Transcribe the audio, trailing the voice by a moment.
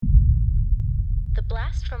The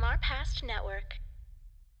Blast from Our Past Network.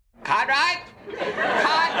 Cartwright!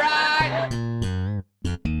 Cartwright!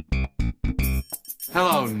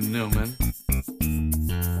 Hello, Newman.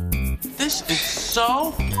 This is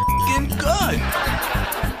so f***ing good!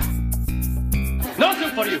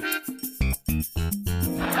 Nothing for you!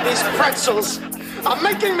 These pretzels are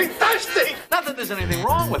making me thirsty! Not that there's anything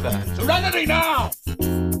wrong with that. Serenity now!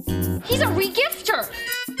 He's a regifter!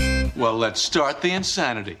 Well, let's start the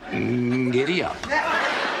insanity. Giddy up.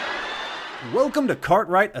 Welcome to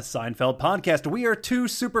Cartwright, a Seinfeld podcast. We are two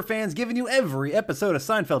super fans giving you every episode of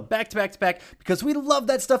Seinfeld back to back to back because we love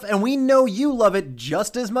that stuff and we know you love it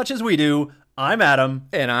just as much as we do. I'm Adam.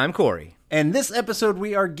 And I'm Corey. And this episode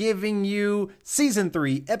we are giving you Season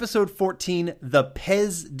 3, Episode 14, The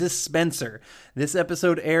Pez Dispenser. This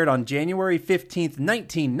episode aired on January 15th,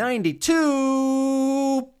 1992.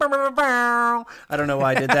 I don't know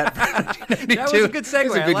why I did that. That was a good segue. It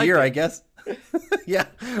was a good year, I guess. Yeah.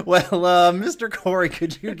 Well, Mr. Corey,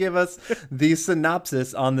 could you give us the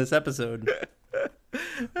synopsis on this episode?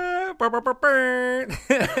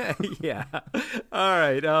 Yeah. All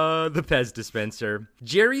right. The Pez Dispenser.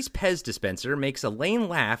 Jerry's Pez Dispenser makes Elaine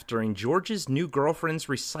laugh during George's new girlfriend's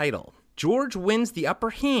recital. George wins the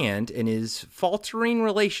upper hand in his faltering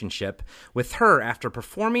relationship with her after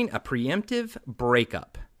performing a preemptive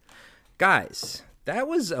breakup. Guys, that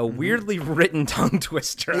was a weirdly written tongue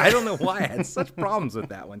twister. I don't know why I had such problems with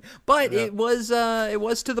that one, but it was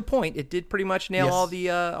to the point. It did pretty much nail all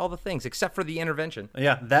the things except for the intervention.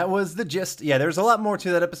 Yeah, that was the gist. Yeah, there's a lot more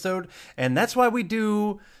to that episode, and that's why we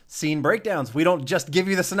do scene breakdowns. We don't just give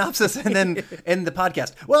you the synopsis and then end the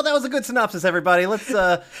podcast. Well, that was a good synopsis, everybody. Let's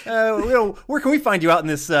where can we find you out in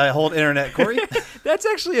this whole internet, Corey? That's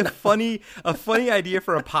actually a funny idea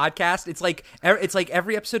for a podcast. It's like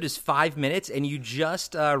every episode is 5 minutes, and you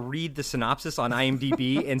just read the synopsis on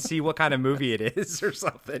IMDb and see what kind of movie it is or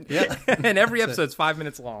something. Yeah. And every episode's 5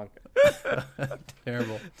 minutes long.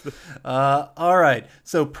 Terrible. All right.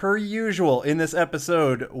 So per usual in this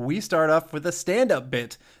episode, we start off with a stand-up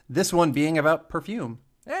bit. This one being about perfume.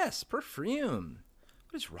 Yes, perfume.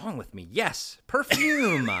 What is wrong with me? Yes,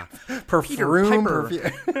 perfume.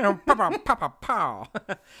 Perfume.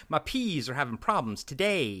 My peas are having problems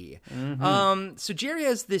today. Mm-hmm. So Jerry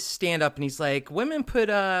has this stand-up, and he's like, women put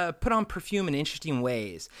on perfume in interesting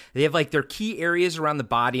ways. They have like their key areas around the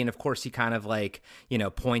body, and of course he kind of like,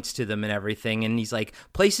 points to them and everything. And he's like,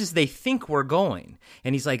 places they think we're going.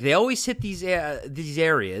 And he's like, they always hit these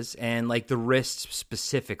areas, and like the wrists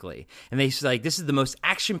specifically. And they're like, this is the most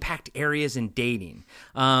action-packed areas in dating.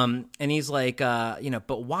 And he's like,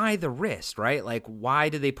 but why the wrist, right? Like, why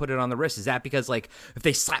do they put it on the wrist? Is that because like if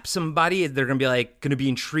they slap somebody, they're gonna be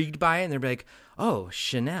intrigued by it, and they're gonna be like, oh,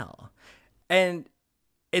 Chanel. And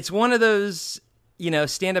it's one of those,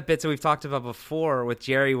 stand-up bits that we've talked about before with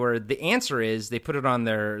Jerry, where the answer is they put it on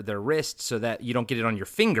their wrist so that you don't get it on your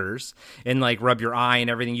fingers and like rub your eye and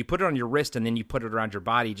everything. You put it on your wrist and then you put it around your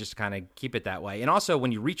body just to kind of keep it that way. And also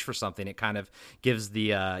when you reach for something, it kind of gives the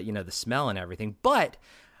the smell and everything. But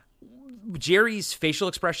Jerry's facial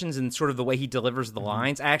expressions and sort of the way he delivers the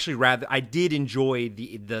lines, I did enjoy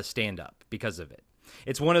the stand-up because of it.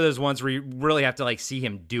 It's one of those ones where you really have to like see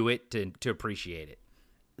him do it to appreciate it.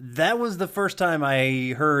 That was the first time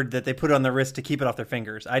I heard that they put it on their wrist to keep it off their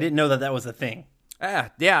fingers. I didn't know that was a thing.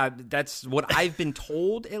 Yeah, that's what I've been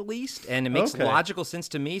told at least, and it makes logical sense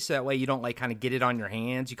to me, so that way you don't like kind of get it on your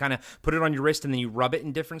hands. You kind of put it on your wrist and then you rub it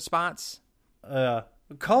in different spots.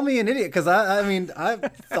 Call me an idiot, because I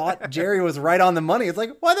thought Jerry was right on the money. It's like,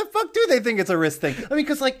 why the fuck do they think it's a wrist thing? I mean,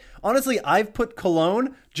 because like, honestly, I've put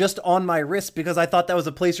cologne just on my wrist because I thought that was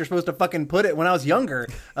a place you're supposed to fucking put it when I was younger.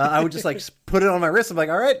 I would just like put it on my wrist. I'm like,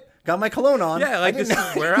 all right, got my cologne on. Yeah, like this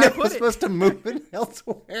is where I put was it. supposed to move it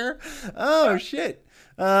elsewhere. Oh, shit.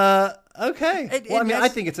 Okay. I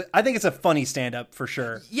think it's a funny stand-up for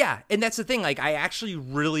sure. Yeah, and that's the thing. Like, I actually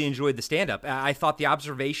really enjoyed the stand-up. I thought the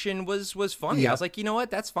observation was funny. Yeah. I was like, you know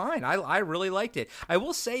what? That's fine. I really liked it. I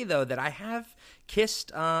will say though that I have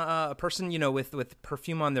kissed a person, with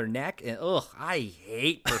perfume on their neck, and I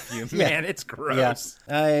hate perfume. Yeah. Man, it's gross.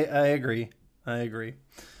 Yeah, I agree.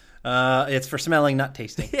 It's for smelling, not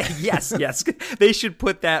tasting. Yes. They should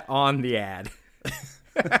put that on the ad.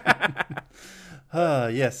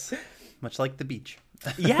 Yes. Much like the beach.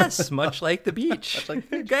 Yes, much like the beach.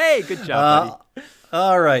 Okay, good job, buddy.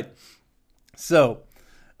 All right. So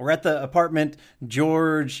we're at the apartment.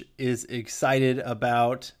 George is excited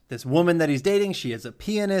about this woman that he's dating. She is a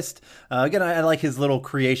pianist. Again, I like his little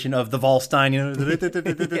creation of the Volstein.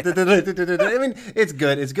 I mean, it's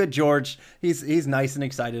good. It's good, George. He's nice and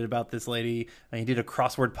excited about this lady. He did a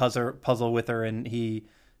crossword puzzle with her, and he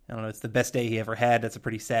I don't know. It's the best day he ever had. That's a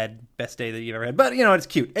pretty sad best day that you've ever had. But it's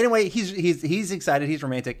cute. Anyway, he's excited. He's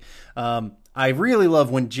romantic. I really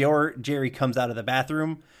love when Jerry comes out of the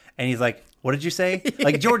bathroom and he's like, "What did you say?"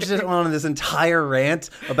 Like George just went on this entire rant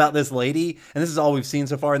about this lady, and this is all we've seen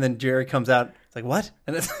so far. And then Jerry comes out. It's like, "What?"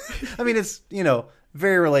 And it's, it's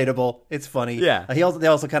very relatable. It's funny. Yeah. They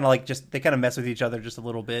also kind of like they kind of mess with each other just a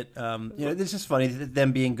little bit. It's just funny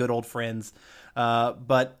them being good old friends.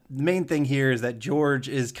 But the main thing here is that George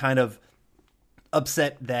is kind of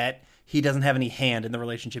upset that he doesn't have any hand in the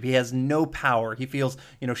relationship. He has no power. He feels,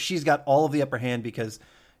 she's got all of the upper hand because,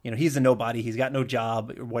 he's a nobody. He's got no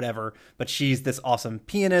job or whatever, but she's this awesome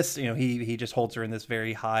pianist. He just holds her in this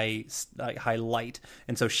very high light.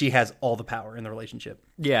 And so she has all the power in the relationship.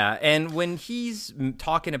 Yeah, and when he's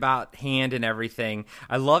talking about hand and everything,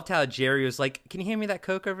 I loved how Jerry was like, "Can you hand me that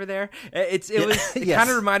Coke over there?" It Yes. kind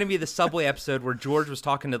of reminded me of the Subway episode where George was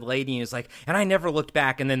talking to the lady and he was like, "And I never looked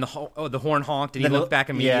back," and then the horn honked and he looked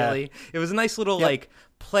back immediately. Yeah. It was a nice little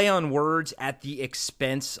play on words at the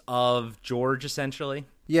expense of George, essentially.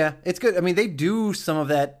 Yeah, it's good. I mean, they do some of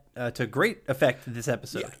that to great effect this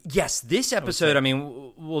episode. Yes, this episode,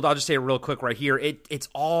 I'll just say it real quick right here. It's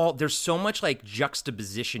all, there's so much like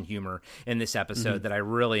juxtaposition humor in this episode that I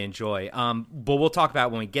really enjoy. But we'll talk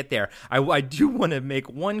about when we get there. I do want to make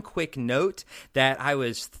one quick note that I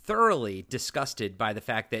was thoroughly disgusted by the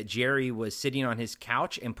fact that Jerry was sitting on his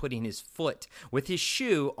couch and putting his foot with his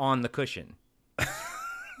shoe on the cushion.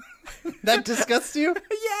 That disgusts you?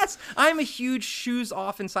 Yes, I'm a huge shoes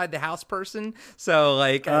off inside the house person, so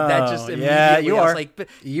that just immediately, yeah, you I was are. like, but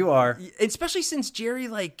you are, especially since Jerry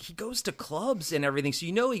he goes to clubs and everything,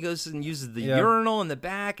 so he goes and uses the urinal in the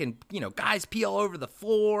back, and guys pee all over the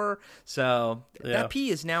floor, so that pee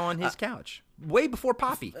is now on his couch, way before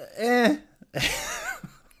Poppy.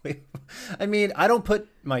 I mean, I don't put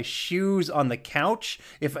my shoes on the couch.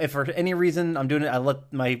 If for any reason I'm doing it, I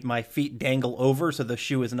let my feet dangle over so the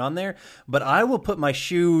shoe isn't on there. But I will put my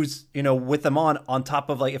shoes, with them on top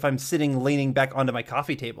of if I'm sitting leaning back onto my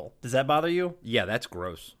coffee table. Does that bother you? Yeah, that's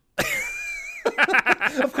gross.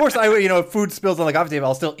 Of course, if food spills on the coffee table,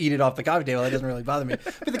 I'll still eat it off the coffee table. It doesn't really bother me.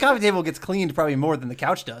 But the coffee table gets cleaned probably more than the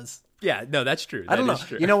couch does. Yeah, no, that's true. I don't know.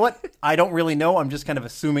 True. You know what? I don't really know. I'm just kind of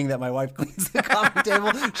assuming that my wife cleans the coffee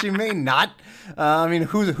table. She may not.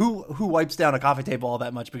 Who wipes down a coffee table all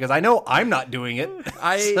that much? Because I know I'm not doing it.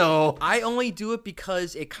 I only do it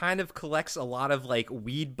because it kind of collects a lot of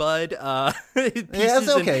weed bud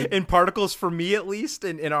pieces and particles for me, at least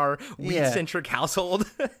in our weed centric household.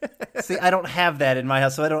 See, I don't have that in my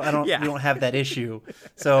house, so we don't have that issue.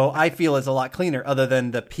 So I feel it's a lot cleaner, other than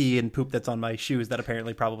the pee and poop that's on my shoes that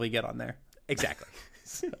apparently probably get on there. Exactly.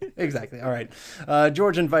 Exactly. All right.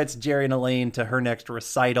 George invites Jerry and Elaine to her next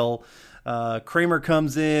recital. Kramer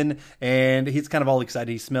comes in and he's kind of all excited.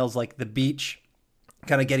 He smells like the beach,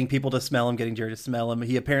 kind of getting people to smell him, getting Jerry to smell him.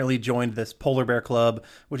 He apparently joined this polar bear club,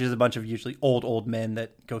 which is a bunch of usually old men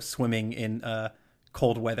that go swimming in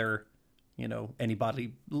cold weather,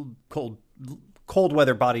 cold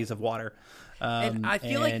weather bodies of water. And I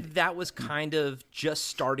feel like that was kind of just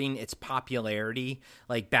starting its popularity,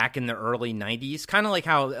 back in the early 90s. Kind of like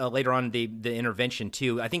how later on the intervention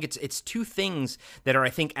too. I think it's two things that are,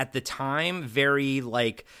 I think, at the time very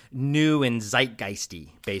new and zeitgeisty,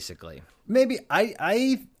 basically. Maybe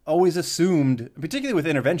I always assumed, particularly with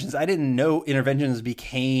interventions, I didn't know interventions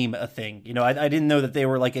became a thing. I didn't know that they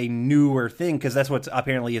were a newer thing, because that's what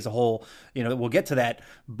apparently is a whole. We'll get to that,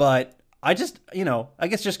 but. I just, I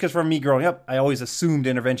guess just because from me growing up, I always assumed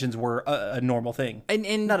interventions were a normal thing.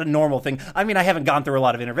 And not a normal thing. I mean, I haven't gone through a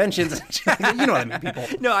lot of interventions. You know what I mean, people.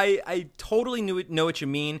 No, I totally know what you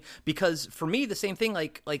mean, because for me, the same thing,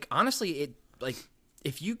 honestly,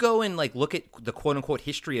 if you go and look at the quote unquote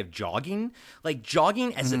history of jogging,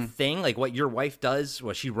 jogging as a thing, what your wife does,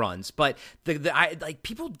 well, she runs, but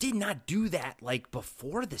people did not do that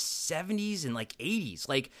before the 70s and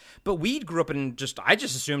 80s. But we grew up in I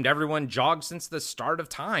just assumed everyone jogged since the start of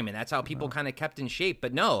time, and that's how people kind of kept in shape.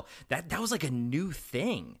 But no, that was a new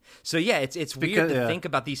thing. So yeah, it's weird to think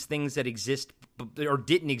about these things that exist or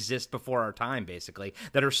didn't exist before our time, basically,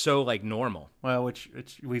 that are so normal. Well, which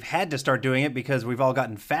we've had to start doing it because we've all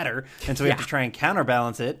gotten fatter, and so we have to try and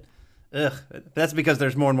counterbalance it. Ugh, that's because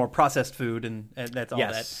there's more and more processed food, and that's all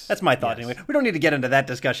that. That's my thought anyway. We don't need to get into that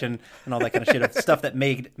discussion and all that kind of shit of stuff that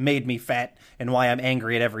made me fat and why I'm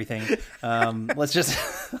angry at everything. Let's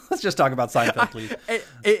just talk about Seinfeld, please.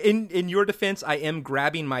 In your defense, I am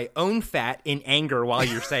grabbing my own fat in anger while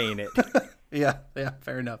you're saying it. Yeah,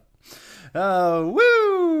 fair enough.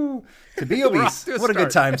 Woo! To be obese. What a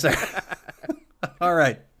good time, sir. All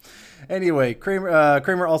right. Anyway,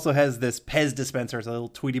 Kramer also has this Pez dispenser. It's a little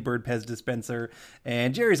Tweety Bird Pez dispenser.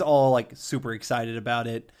 And Jerry's all like super excited about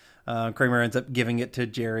it. Kramer ends up giving it to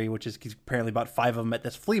Jerry, which is he's apparently bought 5 of them at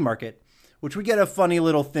this flea market, which we get a funny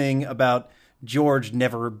little thing about George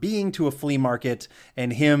never being to a flea market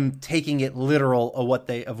and him taking it literal of what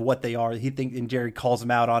they are. And Jerry calls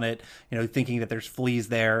him out on it, thinking that there's fleas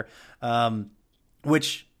there,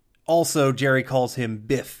 which also Jerry calls him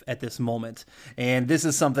Biff at this moment. And this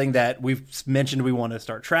is something that we've mentioned we want to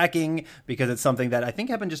start tracking because it's something that I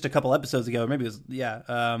think happened just a couple episodes ago, or maybe it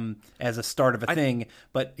was, as a start of a thing.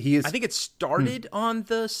 But I think it started on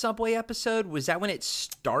the Subway episode. Was that when it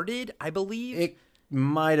started, I believe? It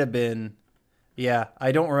might have been. Yeah,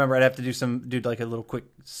 I don't remember. I'd have to do like a little quick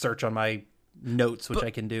search on my notes, which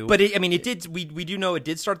I can do. But it did. We do know it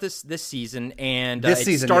did start this season, and it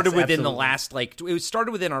started within absolutely. the last it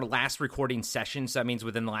started within our last recording session. So that means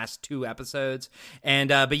within the last 2 episodes. And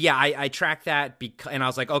but yeah, I tracked that and I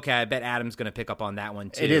was like, okay, I bet Adam's going to pick up on that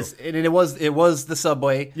one too. It is, and it was the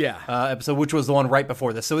Subway episode, which was the one right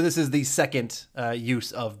before this. So this is the second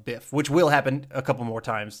use of Biff, which will happen a couple more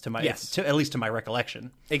times at least to my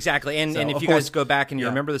recollection. Exactly, and if you guys go back and you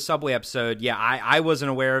remember the Subway episode, I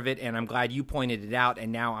wasn't aware of it, and I'm glad you pointed it out,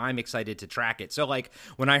 and now I'm excited to track it. So like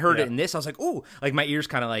when I heard it in this, I was like, ooh, like my ears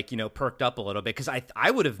kind of like perked up a little bit because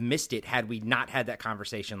I would have missed it had we not had that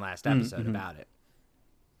conversation last episode about it.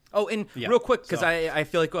 Oh, and real quick, because I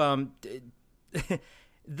feel like I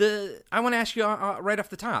want to ask you right off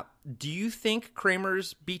the top, do you think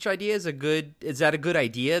Kramer's beach idea is a good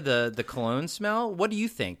idea, the cologne smell? What do you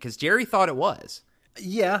think? Because Jerry thought it was.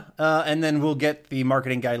 Yeah, and then we'll get the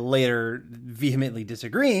marketing guy later vehemently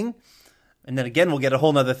disagreeing. And then again, we'll get a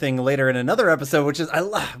whole nother thing later in another episode, which is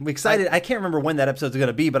I'm excited. I can't remember when that episode's going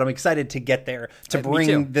to be, but I'm excited to get there to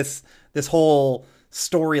bring this whole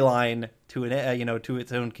storyline to to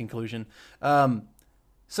its own conclusion.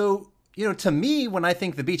 So to me, when I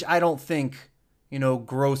think the beach, I don't think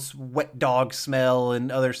gross wet dog smell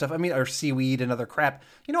and other stuff. I mean, or seaweed and other crap.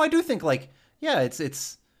 I do think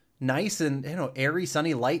it's nice and airy,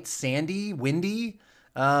 sunny, light, sandy, windy.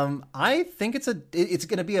 I think it's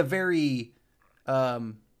going to be a very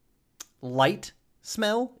light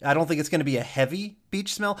smell. I don't think it's going to be a heavy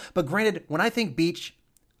beach smell. But granted, when I think beach,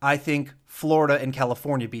 I think Florida and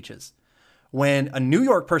California beaches. When a New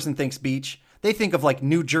York person thinks beach, they think of like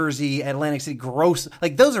New Jersey, Atlantic City, gross.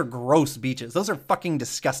 Like those are gross beaches. Those are fucking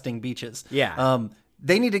disgusting beaches. Yeah.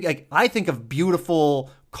 They need to, I think of beautiful,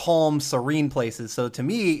 calm, serene places. So to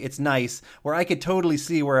me, it's nice where I could totally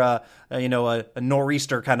see where a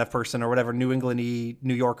nor'easter kind of person or whatever New England-y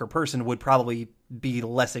New Yorker person would probably be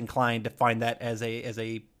less inclined to find that as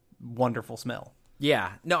a wonderful smell.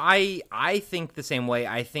 Yeah, no, I think the same way.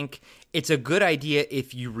 I think it's a good idea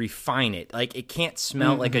if you refine it. Like it can't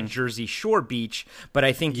smell like a Jersey Shore beach, but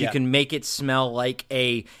I think you can make it smell like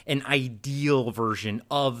an ideal version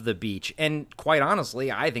of the beach. And quite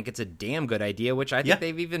honestly, I think it's a damn good idea, which I think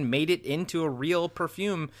they've even made it into a real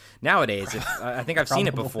perfume nowadays. I think I've seen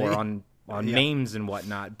it before on memes and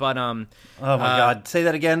whatnot. But oh my God, say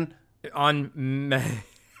that again.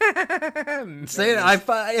 Say it.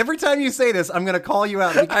 Every time you say this, I'm going to call you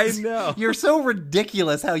out. I know. You're so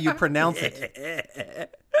ridiculous how you pronounce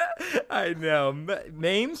it. I know.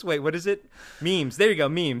 Memes? Wait, what is it? Memes. There you go.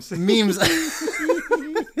 Memes. Memes.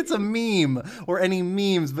 It's a meme or any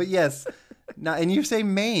memes, but yes. Now, and you say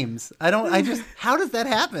memes. How does that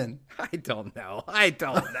happen? I don't know.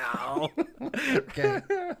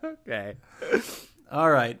 Okay. All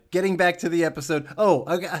right, getting back to the episode. Oh,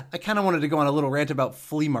 I kind of wanted to go on a little rant about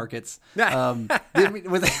flea markets. Did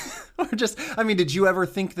you ever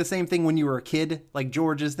think the same thing when you were a kid, like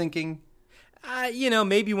George is thinking?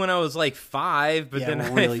 Maybe when I was like 5, but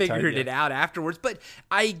then really I figured it out afterwards. But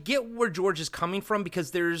I get where George is coming from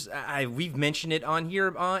because we've mentioned it on here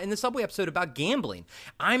in the Subway episode about gambling.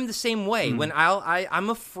 I'm the same way. When I'm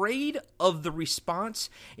afraid of the response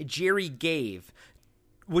Jerry gave.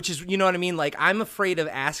 Which is, you know what I mean? Like, I'm afraid of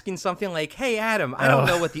asking something like, hey, Adam, I don't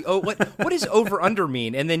know what does over-under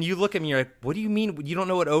mean? And then you look at me, you're like, what do you mean? You don't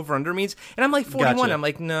know what over-under means? And I'm like 41. Gotcha. I'm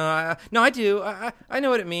like, no, I do. I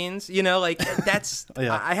know what it means. Like, that's,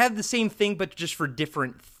 I have the same thing, but just for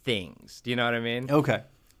different things. Do you know what I mean?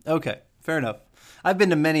 Okay. Fair enough. I've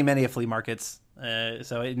been to many, many flea markets.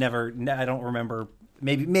 So I don't remember.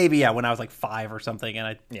 Maybe when I was like 5 or something, and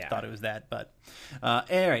I thought it was that. But all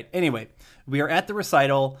right. Anyway, we are at the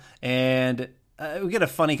recital, and we get a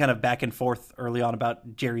funny kind of back and forth early on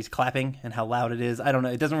about Jerry's clapping and how loud it is. I don't know.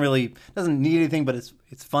 It doesn't need anything, but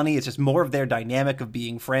it's funny. It's just more of their dynamic of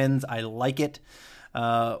being friends. I like it.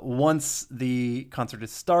 Once the concert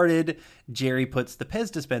is started, Jerry puts the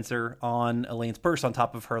Pez dispenser on Elaine's purse on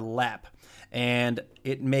top of her lap, and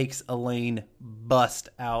it makes Elaine bust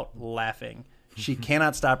out laughing. She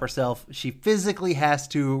cannot stop herself. She physically has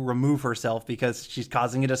to remove herself because she's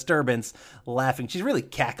causing a disturbance, laughing. She's really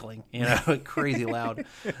cackling, crazy loud.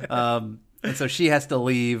 And so she has to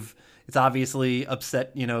leave. It's obviously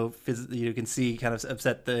upset, you can see kind of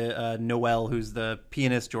upset the Noelle, who's the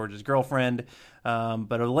pianist, George's girlfriend.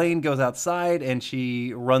 But Elaine goes outside and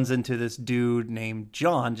she runs into this dude named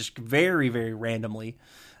John, just very, very randomly.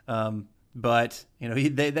 But,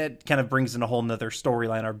 that kind of brings in a whole nother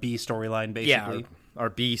storyline, our B storyline, basically. Yeah, our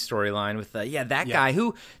B storyline with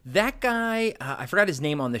that guy, I forgot his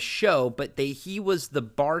name on the show, but he was the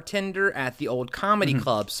bartender at the old comedy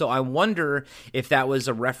club. So I wonder if that was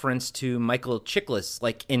a reference to Michael Chiklis,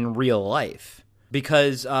 like in real life.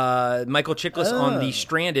 Because Michael Chiklis on The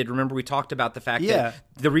Stranded, remember we talked about the fact that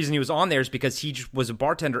the reason he was on there is because he was a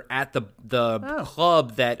bartender at the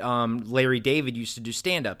club that Larry David used to do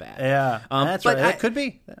stand-up at. Yeah, that's right. That could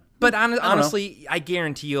be. But honestly, I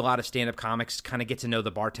guarantee you a lot of stand-up comics kind of get to know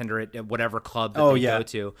the bartender at whatever club that they go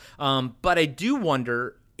to. But I do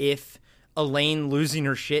wonder if Elaine losing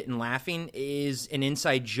her shit and laughing is an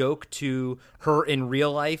inside joke to her in real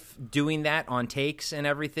life doing that on takes and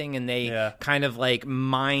everything, and they kind of like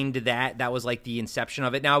mined that. That was like the inception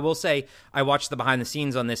of it. Now, I will say I watched the behind the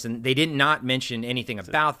scenes on this, and they did not mention anything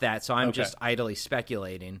about that, so I'm just idly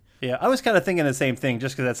speculating. Yeah, I was kind of thinking the same thing,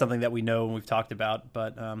 just because that's something that we know and we've talked about.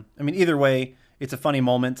 But, either way, it's a funny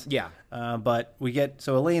moment. Yeah. But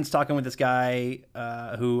so Elaine's talking with this guy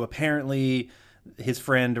who apparently... his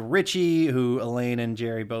friend Richie, who Elaine and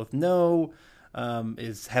Jerry both know,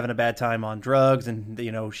 is having a bad time on drugs. And,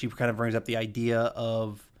 she kind of brings up the idea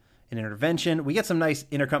of an intervention. We get some nice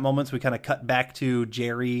intercut moments. We kind of cut back to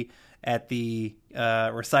Jerry at the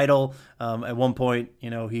recital. At one point,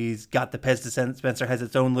 he's got the Pez dispenser, has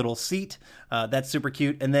its own little seat. That's super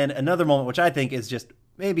cute. And then another moment, which I think is just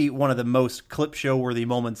maybe one of the most clip show worthy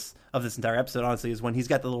moments of this entire episode, honestly, is when he's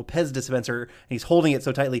got the little Pez dispenser and he's holding it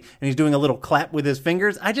so tightly and he's doing a little clap with his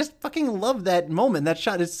fingers. I just fucking love that moment. That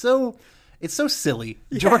shot is so silly.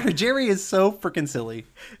 Jerry is so freaking silly.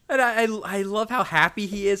 And I love how happy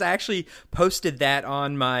he is. I actually posted that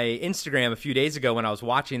on my Instagram a few days ago when I was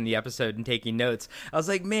watching the episode and taking notes. I was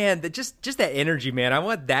like, man, just that energy, man. I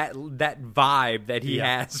want that vibe that he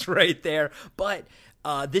has right there. But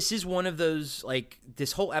this is one of those, like,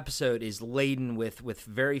 this whole episode is laden with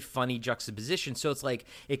very funny juxtaposition. So it's like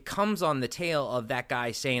it comes on the tail of that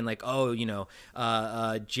guy saying, like,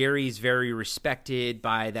 Jerry's very respected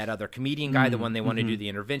by that other comedian guy, the one they want to do the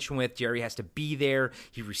intervention with. Jerry has to be there.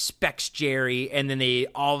 He respects Jerry. And then they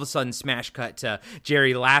all of a sudden smash cut to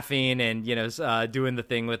Jerry laughing and, doing the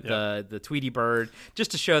thing with the Tweety Bird, just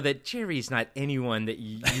to show that Jerry's not anyone that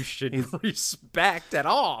you should respect at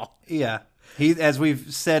all. Yeah. He, as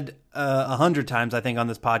we've said 100 times, I think, on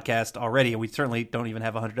this podcast already, and we certainly don't even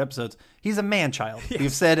have 100 episodes, he's a man-child. Yes.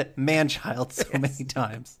 We've said man-child so many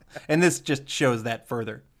times. And this just shows that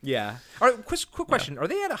further. Yeah. All right, quick question. Are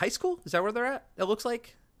they at a high school? Is that where they're at, it looks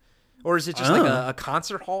like? Or is it just like a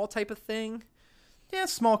concert hall type of thing? Yeah,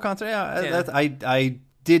 small concert. Yeah. I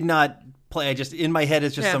did not play. I just, in my head,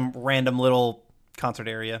 it's just some random little concert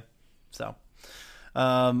area. So...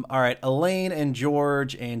 all right, Elaine and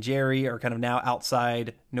George and Jerry are kind of now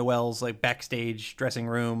outside Noelle's like backstage dressing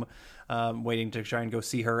room, waiting to try and go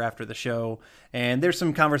see her after the show. And there's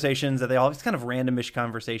some conversations that it's kind of randomish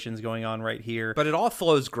conversations going on right here. But it all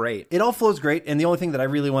flows great. It all flows great. And the only thing that I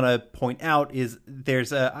really want to point out is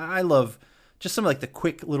I love just some of like the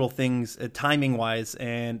quick little things, timing wise,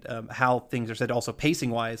 and how things are said, also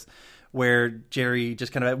pacing wise, where Jerry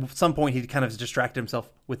just kind of, at some point, he kind of distracted himself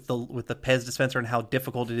with the Pez dispenser and how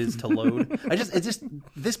difficult it is to load.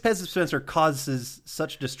 This Pez dispenser causes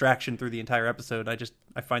such distraction through the entire episode.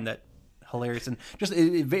 I find that hilarious, and just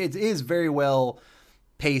it is very well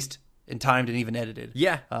paced and timed and even edited.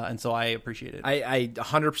 Yeah. And so I appreciate it. I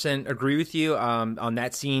 100% agree with you on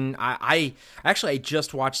that scene. I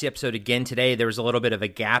just watched the episode again today. There was a little bit of a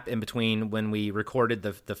gap in between when we recorded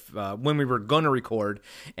when we were going to record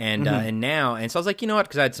and now. And so I was like, you know what?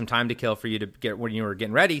 Because I had some time to kill for you to get when you were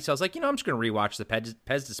getting ready. So I was like, I'm just going to rewatch the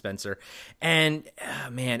Pez dispenser. And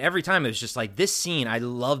man, every time it was just like this scene. I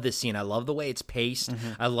love this scene. I love the way it's paced.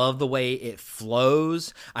 I love the way it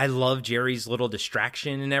flows. I love Jerry's little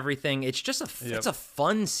distraction and everything. It's just it's a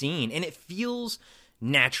fun scene, and it feels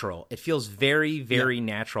natural. It feels very, very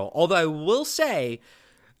natural. Although I will say,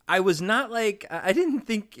 I was not like, I didn't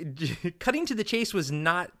think cutting to the chase was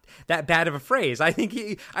not that bad of a phrase. I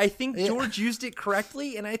think George used it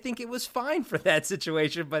correctly, and I think it was fine for that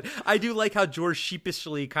situation. But I do like how George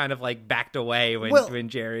sheepishly kind of like backed away when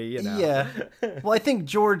Jerry, Yeah. Well, I think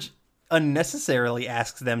George unnecessarily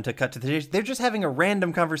asks them to cut to the chase. They're just having a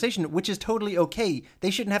random conversation, which is totally okay.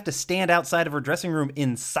 They shouldn't have to stand outside of her dressing room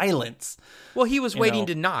in silence. Well, he was waiting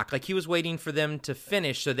to knock. Like, he was waiting for them to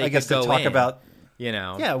finish so they could go to talk in, about...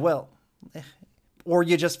 Yeah, well... Or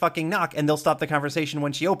you just fucking knock and they'll stop the conversation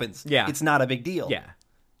when she opens. Yeah. It's not a big deal. Yeah.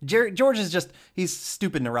 George is just, he's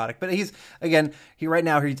stupid neurotic, but he's right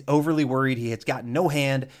now he's overly worried. He has got no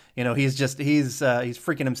hand, he's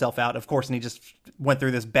freaking himself out, of course. And he just went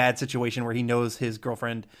through this bad situation where he knows his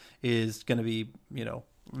girlfriend is going to be,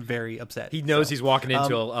 very upset. He knows he's walking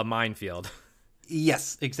into a minefield.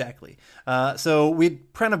 Yes, exactly. So we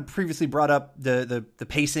kind of previously brought up the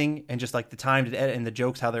pacing and just like the time to edit and the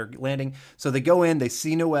jokes, how they're landing. So they go in, they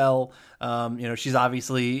see Noelle. She's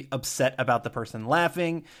obviously upset about the person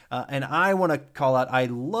laughing. And I want to call out, I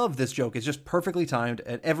love this joke. It's just perfectly timed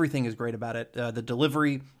and everything is great about it. The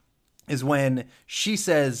delivery is when she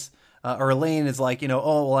says, or Elaine is like, oh,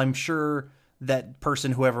 well, I'm sure that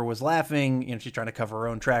person, whoever was laughing, she's trying to cover her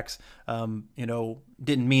own tracks,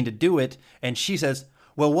 didn't mean to do it. And she says,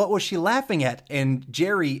 well, what was she laughing at? And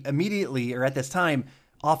Jerry immediately, or at this time,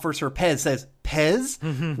 offers her Pez, says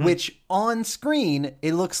Pez, which on screen,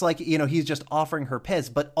 it looks like, he's just offering her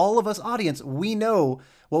Pez. But all of us audience, we know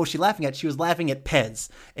what was she laughing at? She was laughing at Pez.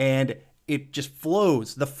 And it just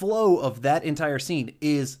flows. The flow of that entire scene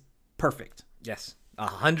is perfect. Yes.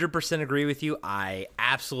 100% agree with you. I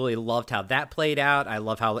absolutely loved how that played out. I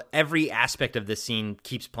love how every aspect of this scene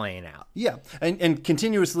keeps playing out. Yeah, and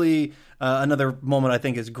continuously, another moment I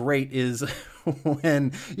think is great is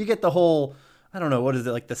when you get the whole, I don't know, what is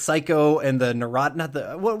it, like the psycho and the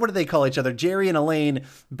what do they call each other? Jerry and Elaine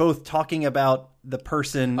both talking about the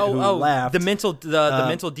person who laughed. The mental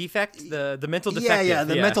defect, the mental defective. Yeah,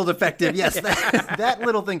 the mental defective. Yes, that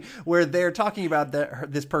little thing where they're talking about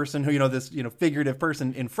this person who, this figurative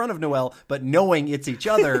person in front of Noelle, but knowing it's each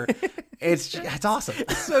other. It's awesome.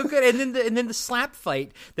 It's so good. And then the slap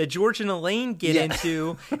fight that George and Elaine get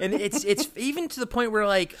into, and it's even to the point where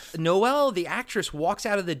like Noelle, the actress, walks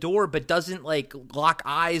out of the door but doesn't like lock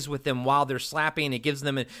eyes with them while they're slapping. It gives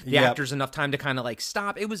them the actors enough time to kind of like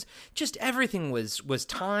stop. It was just everything was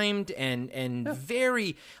timed and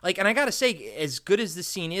very like, and I gotta say, as good as this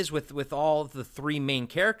scene is with all the three main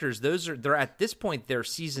characters, they're at this point they're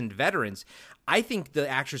seasoned veterans. I think the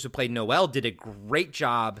actress who played Noelle did a great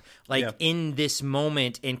job, in this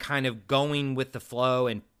moment and kind of going with the flow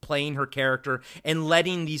and playing her character and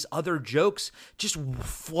letting these other jokes just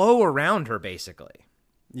flow around her, basically.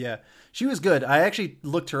 Yeah, she was good. I actually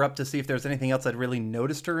looked her up to see if there was anything else I'd really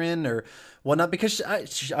noticed her in or whatnot, because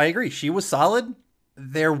I agree. She was solid.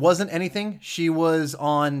 There wasn't anything. She was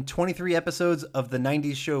on 23 episodes of the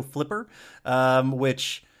 90s show Flipper,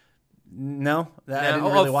 which... No, I didn't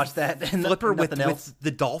really watch that. Flipper with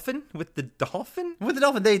the dolphin? With the dolphin? With the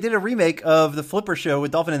dolphin. They did a remake of the Flipper show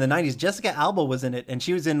with Dolphin in the 90s. Jessica Alba was in it, and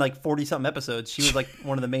she was in like 40-something episodes. She was like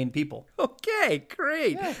one of the main people. Okay,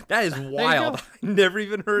 great. Yeah. That is wild. I never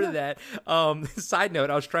even heard of that. Side note,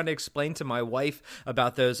 I was trying to explain to my wife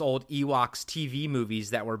about those old Ewoks TV movies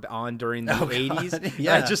that were on during the 80s.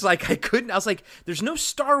 Yeah. I couldn't. I was like, there's no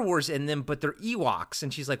Star Wars in them, but they're Ewoks.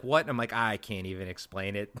 And she's like, what? And I'm like, I can't even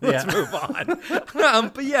explain it. Let's move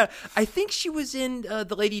on. But yeah, I think she was in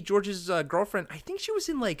the lady George's girlfriend. I think she was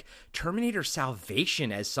in like Terminator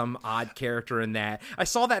Salvation as some odd character in that. I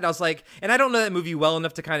saw that and I was like, and I don't know that movie well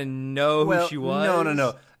enough to kind of know who she was.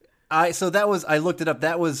 No. I looked it up.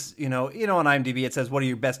 That was, on IMDb it says, what are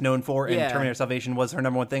you best known for? And Terminator Salvation was her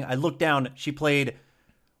number one thing. I looked down. She played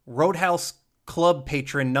Roadhouse Club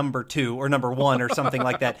patron number 2 or number 1 or something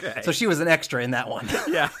like that. Okay. So she was an extra in that one.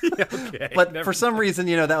 Yeah. Okay. But for some reason,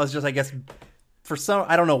 that was just, I guess,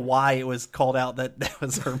 I don't know why it was called out that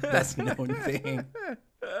was her best known thing.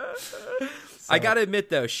 So. I gotta admit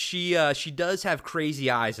though, she does have crazy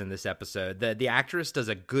eyes in this episode. The actress does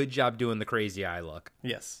a good job doing the crazy eye look.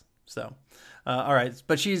 Yes. So, all right.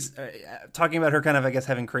 But she's talking about her kind of, I guess,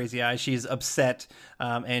 having crazy eyes. She's upset.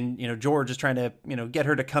 And, George is trying to, get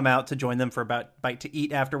her to come out to join them for a bite to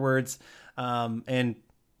eat afterwards. And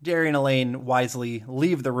Jerry and Elaine wisely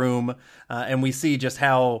leave the room. And we see just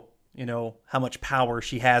how much power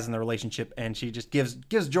she has in the relationship. And she just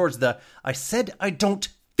gives George I said I don't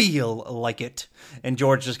feel like it. And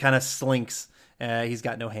George just kind of slinks. He's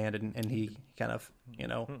got no hand and he kind of,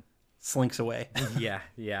 slinks away. Yeah.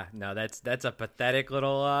 No, that's a pathetic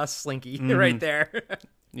little slinky right there.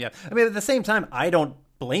 Yeah. I mean, at the same time, I don't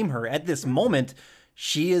blame her. At this moment,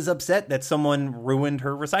 she is upset that someone ruined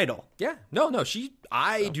her recital. Yeah. No.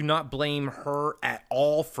 I do not blame her at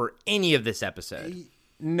all for any of this episode.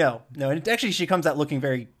 No. And actually, she comes out looking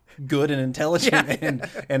very good and intelligent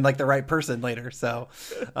and like the right person later. So,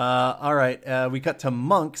 all right, we cut to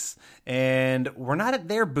Monks, and we're not at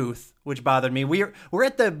their booth, which bothered me. We're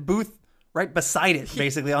at the booth right beside it,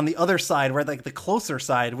 basically on the other side. We're at like the closer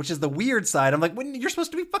side, which is the weird side. I'm like, you're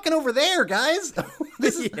supposed to be fucking over there, guys.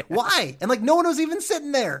 This is why, and like no one was even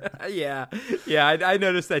sitting there. Yeah, I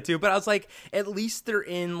noticed that too. But I was like, at least they're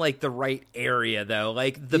in like the right area, though.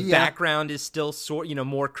 Like the background is still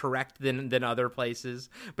more correct than other places.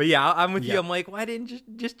 But yeah, I'm with you. I'm like, why didn't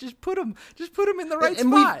just put them in the right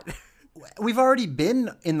spot? We've already been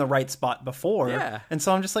in the right spot before. Yeah. And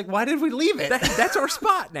so I'm just like, why did we leave it? That's our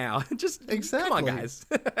spot now. Just exactly. Come on, guys.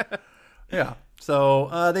 Yeah.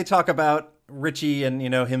 So they talk about Richie and,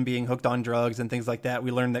 him being hooked on drugs and things like that.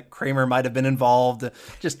 We learned that Kramer might have been involved.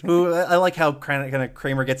 I like how kind of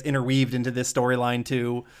Kramer gets interweaved into this storyline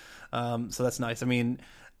too. So that's nice. I mean,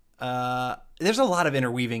 there's a lot of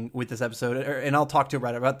interweaving with this episode, and I'll talk to you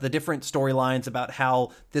about the different storylines, about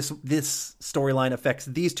how this storyline affects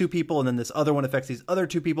these two people, and then this other one affects these other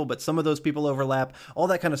two people, but some of those people overlap. All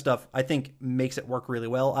that kind of stuff, I think, makes it work really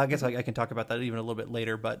well. I guess I can talk about that even a little bit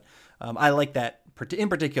later, but I like that. In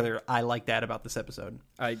particular, I like that about this episode.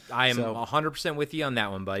 I am 100% with you on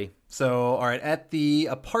that one, buddy. So, all right, at the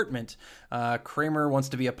apartment, Kramer wants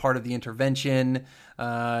to be a part of the intervention.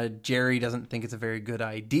 Jerry doesn't think it's a very good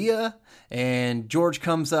idea. And George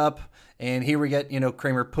comes up, and here we get,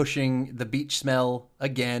 Kramer pushing the beach smell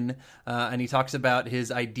again. And he talks about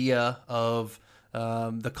his idea of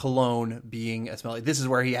the cologne being a smell. This is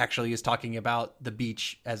where he actually is talking about the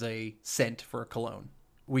beach as a scent for a cologne.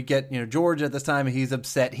 We get, George at this time, he's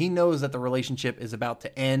upset. He knows that the relationship is about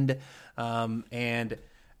to end. And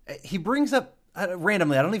he brings up,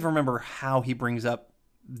 randomly, I don't even remember how he brings up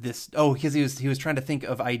this. Oh, because he was trying to think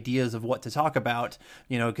of ideas of what to talk about,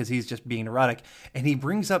 because he's just being neurotic. And he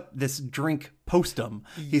brings up this drink, Postum.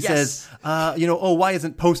 He says, why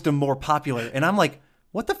isn't Postum more popular? And I'm like,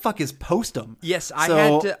 what the fuck is Postum? Yes, I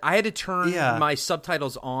had to turn my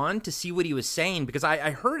subtitles on to see what he was saying, because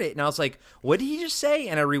I heard it and I was like, what did he just say?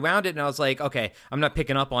 And I rewound it and I was like, okay, I'm not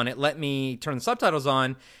picking up on it. Let me turn the subtitles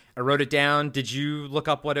on. I wrote it down. Did you look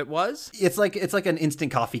up what it was? It's like an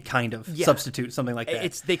instant coffee kind of substitute, something like that.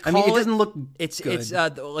 It doesn't look good. It's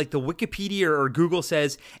like the Wikipedia or Google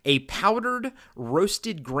says, a powdered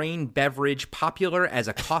roasted grain beverage popular as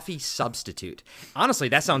a coffee substitute. Honestly,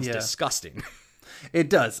 that sounds disgusting.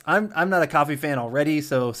 It does. I'm not a coffee fan already,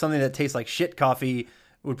 so something that tastes like shit coffee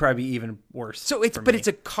would probably be even worse. So it's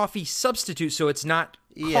a coffee substitute, so it's not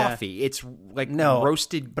coffee. It's like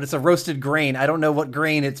roasted, but it's a roasted grain. I don't know what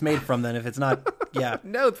grain it's made from then if it's not. Yeah.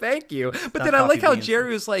 No, thank you. But then I like how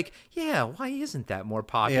Jerry was like, yeah, why isn't that more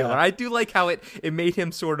popular? Yeah. I do like how it made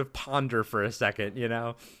him sort of ponder for a second,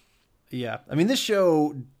 Yeah. I mean, this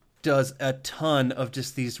show does a ton of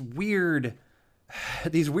just these weird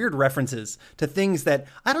references to things that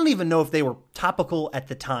I don't even know if they were topical at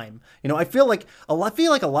the time. I feel like a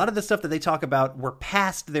lot of the stuff that they talk about were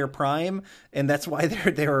past their prime, and that's why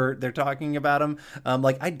they're talking about them. I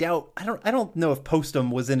don't know if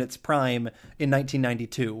Postum was in its prime in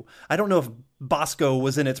 1992. I don't know if Bosco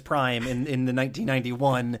was in its prime in the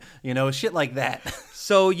 1991. Shit like that.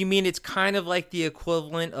 So you mean it's kind of like the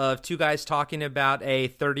equivalent of two guys talking about a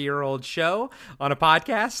 30-year-old show on a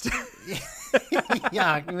podcast?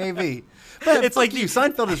 Yeah, maybe. But it's like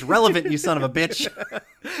Seinfeld is relevant, you son of a bitch.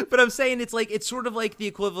 But I'm saying it's sort of like the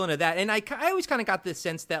equivalent of that. And I always kind of got this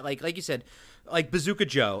sense that like you said, like Bazooka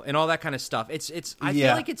Joe and all that kind of stuff. I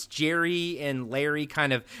feel like it's Jerry and Larry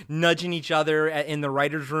kind of nudging each other in the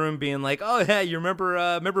writer's room, being like, "Oh yeah, you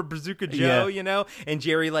remember Bazooka Joe?" And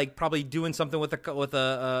Jerry like probably doing something with a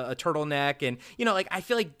turtleneck, and I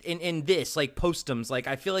feel like in this like Postums, like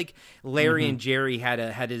I feel like Larry and Jerry had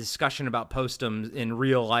a discussion about Postums in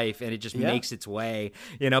real life, and it just makes its way,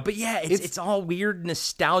 But yeah, it's all weird,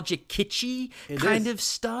 nostalgic, kitschy kind of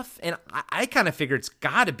stuff, and I kind of figure it's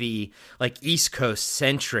got to be like East Coast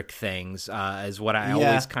centric things is what I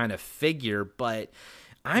always kind of figure, but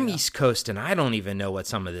I'm East Coast and I don't even know what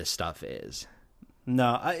some of this stuff is.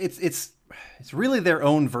 No, it's really their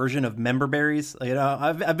own version of member berries.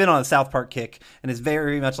 I've been on a South Park kick, and it's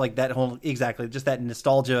very much like that whole just that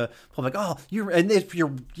nostalgia. Like, oh,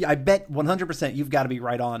 I bet 100% you've got to be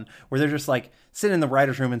right on. Where they're just like sitting in the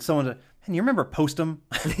writers' room, and someone and you remember Postum?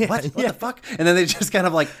 What the fuck? And then they just kind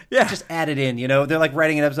of like just add it in, you know? They're like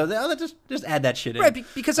writing an episode. Oh, just add that shit in. Right,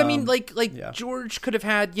 because I mean, George could have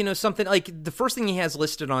had, you know, something like the first thing he has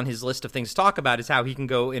listed on his list of things to talk about is how he can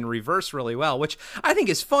go in reverse really well, which I think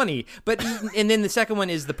is funny. But and then the second one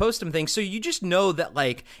is the Postum thing. So you just know that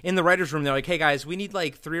like in the writers' room, they're like, hey guys, we need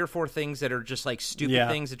like 3 or 4 things that are just like stupid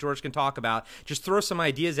things that George can talk about. Just throw some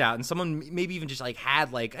ideas out, and someone maybe even just like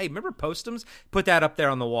had like, hey, remember Postums? Put that up there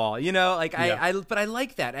on the wall, you know? Like but I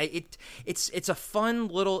like that. It's a fun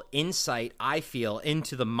little insight, I feel,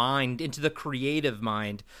 into the mind, into the creative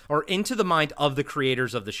mind, or into the mind of the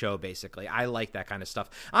creators of the show. Basically, I like that kind of stuff.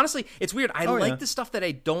 Honestly, it's weird. I like the stuff that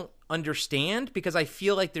I don't understand because I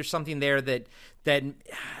feel like there's something there that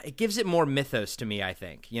it gives it more mythos to me. I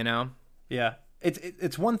think, you know. Yeah,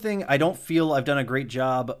 it's one thing I don't feel I've done a great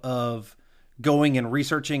job of going and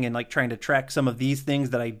researching and like trying to track some of these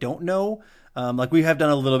things that I don't know. Like we have done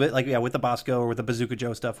a little bit, like with the Bosco or with the Bazooka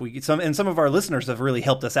Joe stuff. Some of our listeners have really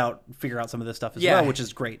helped us out figure out some of this stuff as well, which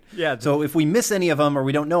is great. Yeah. So if we miss any of them or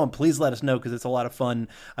we don't know them, please let us know because it's a lot of fun.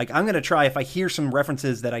 Like I'm gonna try if I hear some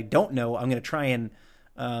references that I don't know, I'm gonna try and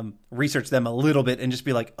research them a little bit and just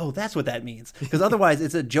be like, oh, that's what that means. Because otherwise,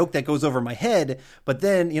 it's a joke that goes over my head. But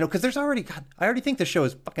then you know, because there's already, God, I already think the show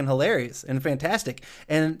is fucking hilarious and fantastic,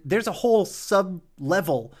 and there's a whole sub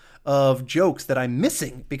level of jokes that I'm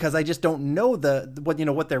missing because I just don't know what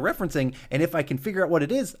they're referencing, and if I can figure out what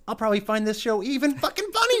it is, I'll probably find this show even fucking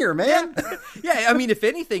funnier, man. Yeah, I mean, if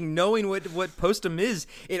anything, knowing what Postum is,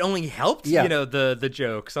 it only helped, you know, the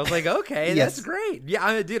jokes. I was like, okay, that's great. Yeah,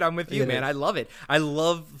 I'm with you, man. I love it. I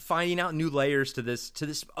love finding out new layers to this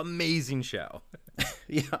amazing show.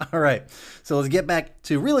 Yeah, all right. So let's get back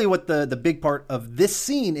to really what the big part of this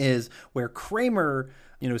scene is, where Kramer,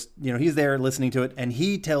 you know, he's there listening to it, and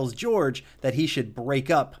he tells George that he should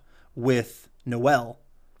break up with Noelle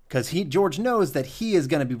because George knows that he is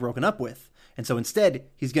going to be broken up with, and so instead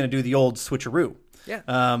he's going to do the old switcheroo.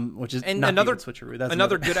 Yeah, which is not another switcheroo. That's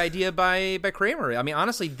another good idea by Kramer. I mean,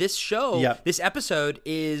 honestly, this show, this episode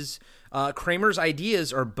is Kramer's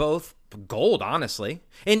ideas are both gold, honestly,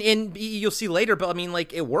 and you'll see later. But I mean,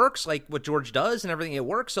 like it works, like what George does and everything. It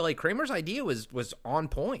works. So like Kramer's idea was on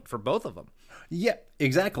point for both of them. Yeah,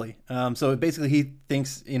 exactly. So basically he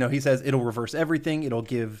thinks, you know, he says it'll reverse everything. It'll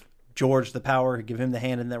give George the power, give him the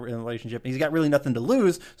hand in that relationship. He's got really nothing to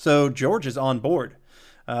lose. So George is on board.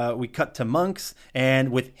 We cut to Monks,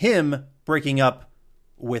 and with him breaking up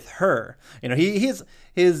with her, you know, his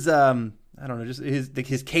I don't know, just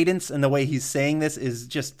his cadence and the way he's saying this is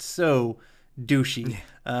just so douchey.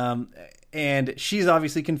 And she's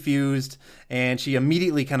obviously confused, and she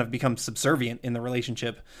immediately kind of becomes subservient in the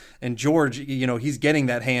relationship. And George, you know, he's getting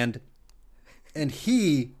that hand, and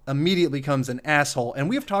he immediately becomes an asshole. And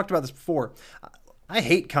we've talked about this before. I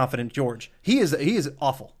hate confident George. He is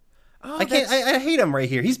awful. Oh, I hate him right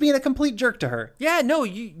here. He's being a complete jerk to her. Yeah, no,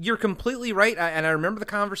 you're completely right. And I remember the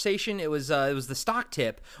conversation. It was the stock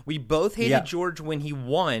tip. We both hated George when he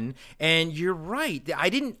won, and you're right.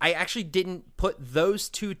 I actually didn't put those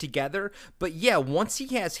two together. But yeah, once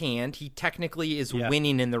he has hand, he technically is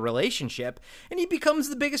winning in the relationship, and he becomes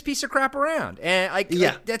the biggest piece of crap around. And like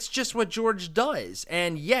that's just what George does.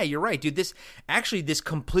 And yeah, you're right, dude. This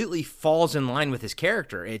completely falls in line with his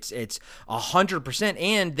character. It's 100%,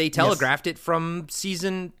 and they telegraphed it from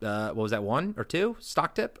season what was that, 1 or 2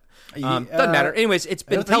 stock tip? Doesn't matter. Anyways, it's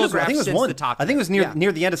been telegraphed since the top. I think it was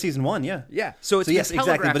near the end of season 1. Yeah. So it's been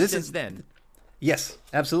telegraphed since then. Yes,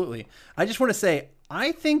 absolutely. I just want to say,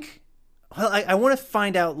 I think, well, I want to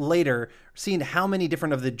find out later, seeing how many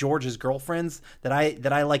different of the George's girlfriends that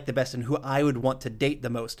I like the best and who I would want to date the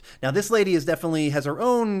most. Now, this lady definitely has her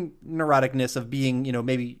own neuroticness of being, you know,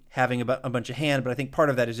 maybe having a bunch of hand, but I think part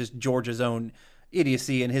of that is just George's own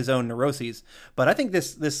idiocy and his own neuroses. But I think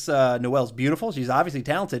this Noelle's beautiful. She's obviously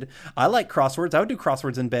talented. I like crosswords. I would do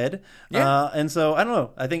crosswords in bed. And so I don't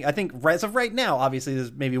know. I think as of right now, obviously this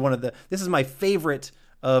is maybe this is my favorite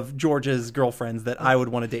of George's girlfriends that I would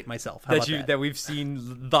want to date myself. How about that? That we've seen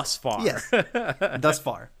thus far. Yes, thus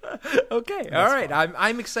far. Okay, all right.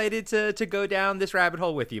 I'm excited to go down this rabbit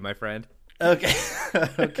hole with you, my friend. Okay,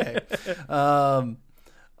 okay.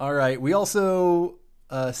 All right. We also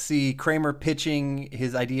see Kramer pitching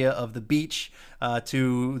his idea of the beach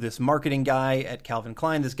to this marketing guy at Calvin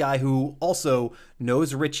Klein, this guy who also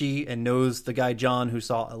knows Richie and knows the guy John who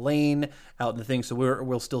saw Elaine out in the thing, so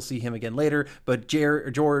we'll still see him again later. But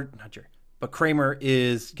Kramer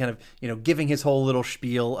is kind of, you know, giving his whole little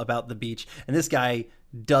spiel about the beach, and this guy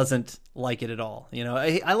doesn't like it at all. You know,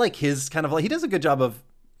 I like his kind of, like, he does a good job of,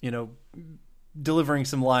 you know, delivering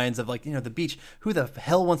some lines of like, the beach. Who the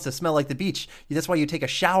hell wants to smell like the beach? That's why you take a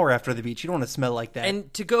shower after the beach. You don't want to smell like that.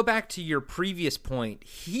 And to go back to your previous point,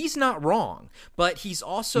 he's not wrong, but he's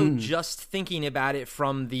also just thinking about it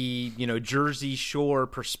from the, Jersey Shore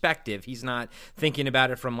perspective. He's not thinking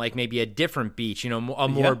about it from like maybe a different beach, a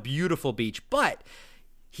more beautiful beach, but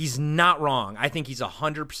he's not wrong. I think he's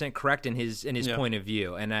 100% correct in his point of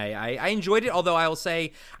view. And I enjoyed it, although I will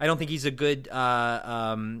say I don't think he's a good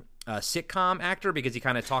sitcom actor because he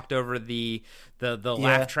kind of talked over the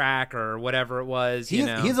laugh track or whatever it was.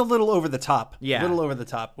 He's a little over the top. Yeah. A little over the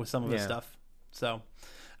top with some of his stuff. So,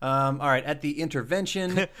 all right, at the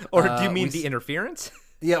intervention. Or do you mean the interference?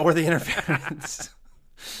 Yeah, or the interference.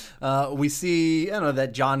 We see,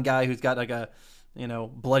 that John guy who's got like a,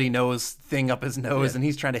 bloody nose thing up his nose, and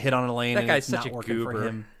he's trying to hit on Elaine. That and guy's it's such not a working goober. for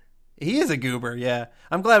him. He is a goober, yeah.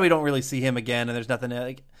 I'm glad we don't really see him again, and there's nothing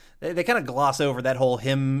like. They kind of gloss over that whole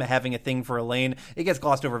him having a thing for Elaine. It gets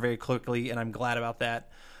glossed over very quickly, and I'm glad about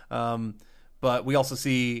that. But we also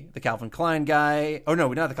see the Calvin Klein guy. Oh,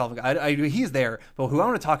 no, not the Calvin guy. He's there. But who I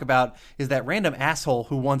want to talk about is that random asshole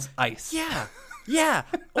who wants ice. Yeah. Yeah.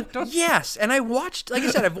 Yes. And I've watched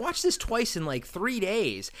this twice in like 3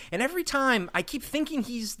 days. And every time I keep thinking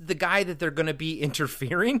he's the guy that they're going to be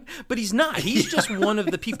interfering, but he's not. He's just one of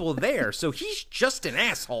the people there. So he's just an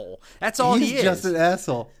asshole. That's all he is. He's just an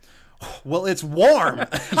asshole. Well, it's warm.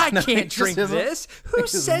 I can't drink this. Who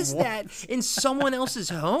says that in someone else's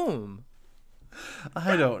home?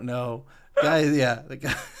 I don't know. The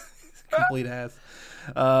guy, complete ass.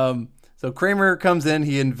 So Kramer comes in.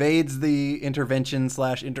 He invades the intervention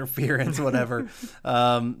 / interference, whatever.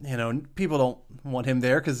 People don't want him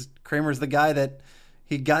there because Kramer's the guy that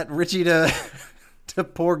he got Richie to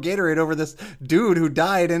pour Gatorade over this dude who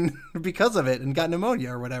died because of it and got pneumonia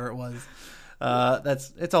or whatever it was.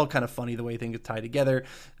 It's all kind of funny the way things tie together,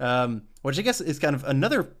 which I guess is kind of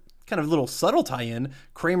another kind of little subtle tie-in.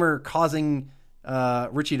 Kramer causing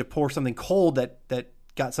Richie to pour something cold that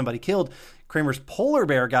got somebody killed. Kramer's polar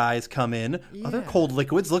bear guys come in. Yeah. Other cold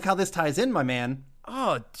liquids. Look how this ties in, my man.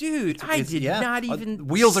 Oh, dude, I did not even.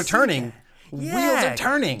 Wheels are see turning. that. Wheels are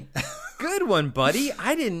turning. Good one, buddy.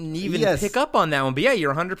 I didn't even Yes. pick up on that one. But yeah,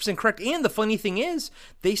 you're 100% correct. And the funny thing is,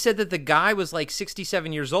 they said that the guy was like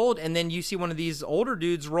 67 years old, and then you see one of these older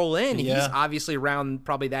dudes roll in. Yeah. He's obviously around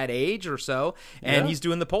probably that age or so, and he's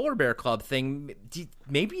doing the Polar Bear Club thing.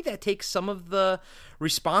 Maybe that takes some of the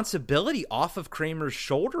responsibility off of Kramer's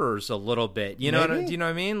shoulders a little bit. Do you know what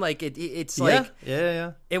I mean? Like it's like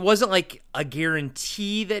it wasn't like a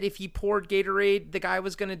guarantee that if he poured Gatorade, the guy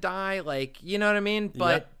was going to die. Like, you know what I mean?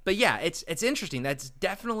 But yeah, it's interesting. That's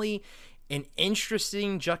definitely an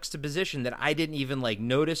interesting juxtaposition that I didn't even like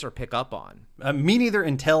notice or pick up on. Me neither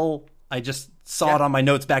until I just saw it on my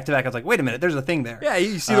notes back to back. I was like, wait a minute, there's a thing there. Yeah,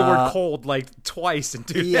 you see the word cold like twice and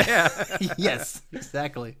two. Yeah. Yes,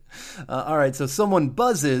 exactly. All right, so someone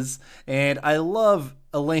buzzes, and I love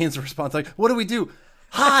Elaine's response. Like, what do we do?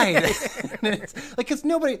 Hide. It's like, because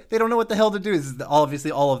they don't know what the hell to do. This is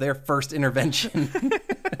obviously all of their first intervention.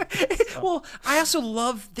 Well, I also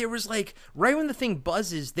love, there was like, right when the thing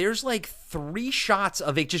buzzes, there's like 3 shots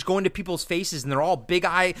of it just going to people's faces, and they're all big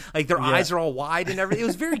eye, like their eyes are all wide and everything. It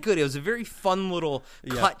was very good. It was a very fun little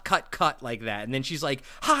cut like that. And then she's like,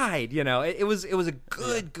 hide, it was a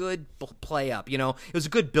good play up, it was a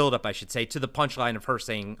good build up, I should say, to the punchline of her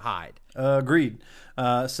saying hide. Agreed.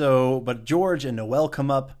 But George and Noelle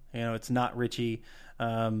come up. It's not Richie.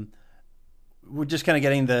 We're just kind of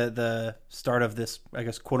getting the start of this, I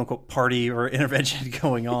guess, quote unquote party or intervention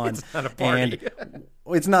going on. It's not a party. And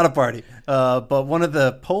it's not a party. But one of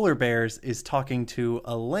the polar bears is talking to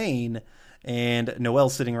Elaine, and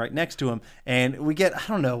Noelle's sitting right next to him. And we get, I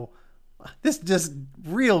don't know, this just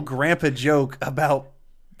real grandpa joke about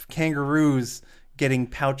kangaroos getting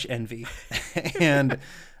pouch envy. And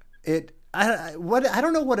I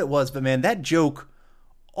don't know what it was, but man, that joke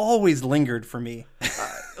always lingered for me.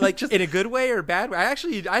 Like, just in a good way or bad way? I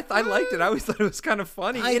liked it. I always thought it was kind of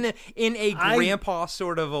funny in a grandpa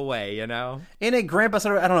sort of a way, In a grandpa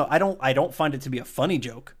sort of, I don't know. I don't find it to be a funny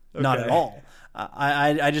joke. Okay. Not at all.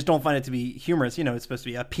 I just don't find it to be humorous. It's supposed to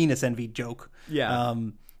be a penis envy joke. Yeah.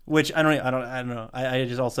 Which I don't know. I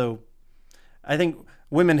just also, I think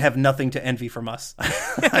women have nothing to envy from us.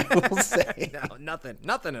 I will say. No,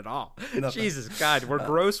 nothing at all. Jesus God, we're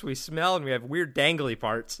gross, we smell, and we have weird dangly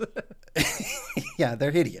parts. Yeah,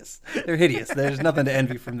 they're hideous. There's nothing to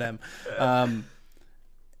envy from them.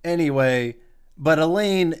 Anyway, but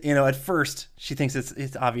Elaine, at first she thinks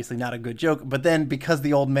it's obviously not a good joke, but then because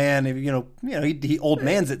the old man, he old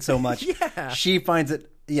mans it so much, she finds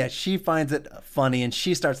it funny, and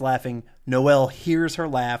she starts laughing. Noelle hears her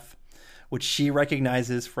laugh. which she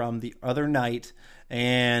recognizes from the other night.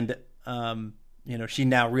 And, she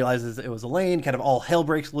now realizes it was Elaine. Kind of all hell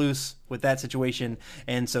breaks loose with that situation.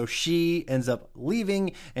 And so she ends up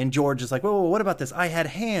leaving. And George is like, whoa, what about this? I had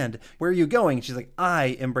hand. Where are you going? And she's like,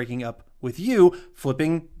 I am breaking up with you,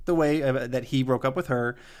 flipping the way that he broke up with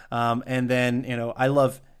her. And then, I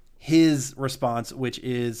love his response, which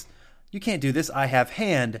is, you can't do this. I have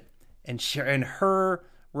hand. And her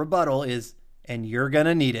rebuttal is, and you're going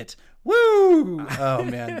to need it. Woo! Oh,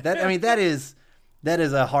 man. That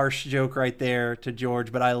is a harsh joke right there to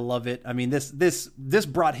George, but I love it. I mean, this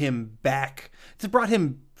brought him back. It's brought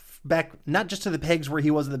him back not just to the pegs where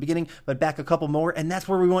he was at the beginning, but back a couple more, and that's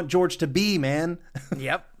where we want George to be, man.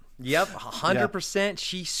 Yep, 100%.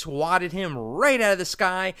 She swatted him right out of the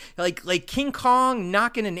sky, like King Kong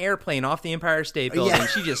knocking an airplane off the Empire State Building. Yeah.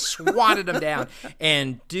 She just swatted him down.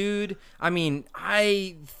 And dude,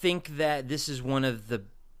 I think that this is one of the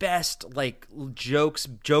best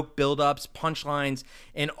joke build-ups, punchlines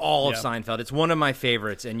in all of Seinfeld. It's one of my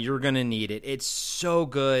favorites, and you're gonna need it. It's so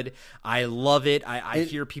good. I love it. I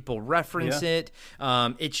hear people reference it.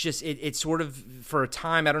 It's just it's sort of, for a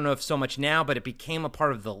time, I don't know if so much now, but it became a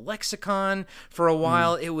part of the lexicon for a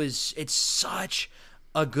while. It's such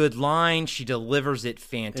a good line. She delivers it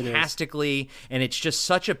fantastically, and it's just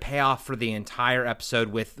such a payoff for the entire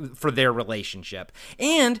episode for their relationship.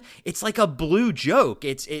 And it's like a blue joke.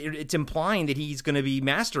 It's implying that he's going to be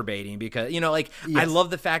masturbating because I love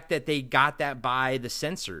the fact that they got that by the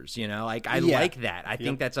censors. Like like that. I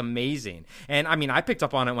think that's amazing. And I picked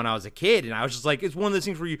up on it when I was a kid, and I was just like, it's one of those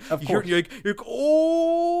things where you're like,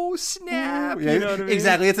 oh snap. Yeah, you know what I mean?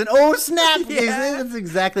 Exactly. It's an oh snap. Yeah. It's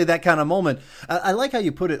exactly that kind of moment. I like how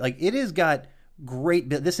you put it. Like, it has got great.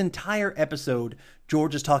 This entire episode,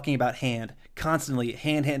 George is talking about hand constantly.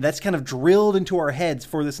 Hand. That's kind of drilled into our heads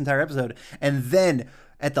for this entire episode. And then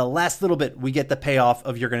at the last little bit, we get the payoff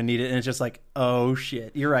of you're going to need it. And it's just like, oh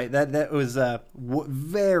shit. You're right. That was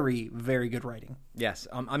very, very good writing. Yes.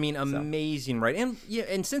 Amazing writing.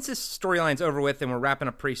 And since this storyline's over with and we're wrapping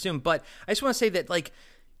up pretty soon, but I just want to say that,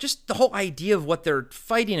 just the whole idea of what they're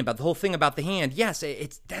fighting about, the whole thing about the hand, yes,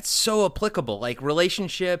 that's so applicable. Like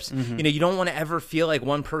relationships, you don't want to ever feel like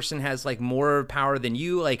one person has more power than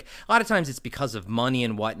you. Like a lot of times it's because of money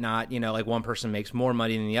and whatnot. Like one person makes more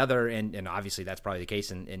money than the other, and obviously that's probably the case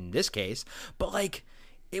in this case. But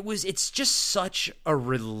it's just such a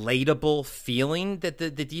relatable feeling that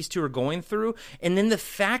these two are going through, and then the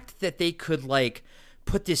fact that they could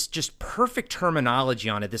put this just perfect terminology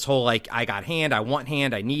on it. This whole I got hand, I want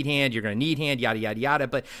hand, I need hand, you're going to need hand, yada yada yada.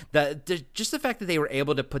 But just the fact that they were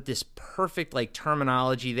able to put this perfect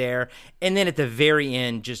terminology there, and then at the very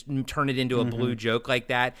end just turn it into a blue joke like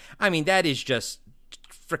that. That is just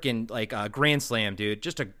freaking a grand slam, dude.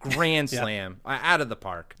 Just a grand slam out of the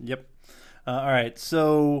park. Yep. All right,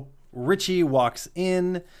 so Richie walks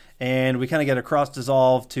in, and we kind of get a cross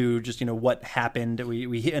dissolve to just what happened.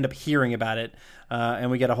 We end up hearing about it, and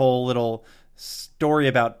we get a whole little story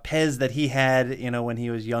about Pez that he had when he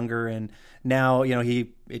was younger, and now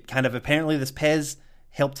apparently this Pez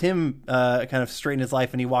helped him kind of straighten his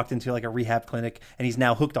life, and he walked into a rehab clinic, and he's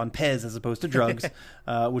now hooked on Pez as opposed to drugs,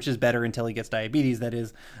 which is better until he gets diabetes, that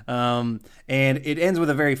is. And it ends with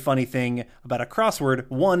a very funny thing about a crossword.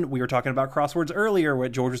 One, we were talking about crosswords earlier,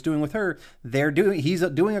 what George was doing with her. He's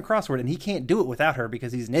doing a crossword, and he can't do it without her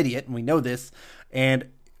because he's an idiot, and we know this. And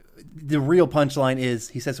the real punchline is,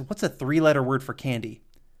 he says, what's a 3-letter word for candy?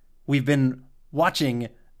 We've been watching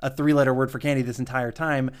a 3-letter word for candy this entire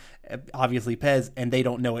time, obviously Pez, and they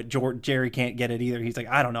don't know it. Jerry can't get it either. He's like,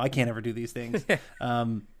 I don't know, I can't ever do these things.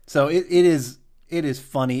 So it is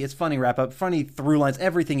funny. It's funny wrap up, funny through lines.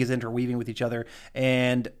 Everything is interweaving with each other,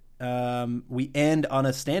 and we end on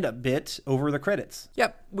a stand-up bit over the credits.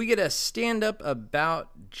 Yep, we get a stand-up about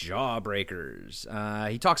Jawbreakers.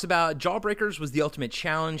 He talks about Jawbreakers was the ultimate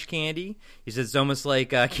challenge candy. He says it's almost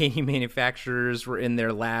like candy manufacturers were in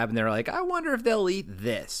their lab, and they're like, I wonder if they'll eat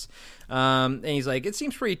this. And he's like, it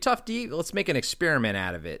seems pretty tough to eat. Let's make an experiment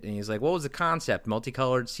out of it. And he's like, what was the concept?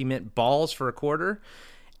 Multicolored cement balls for $0.25?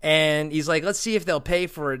 And he's like, let's see if they'll pay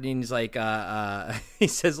for it. And he's like, he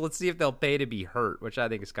says, let's see if they'll pay to be hurt, which I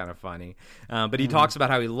think is kind of funny. But he talks about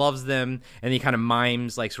how he loves them, and he kind of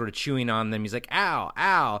mimes, sort of chewing on them. He's like, ow,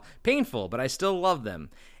 ow, painful, but I still love them.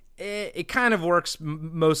 It kind of works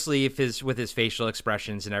mostly with his facial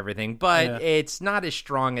expressions and everything, but it's not as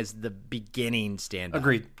strong as the beginning stand-up.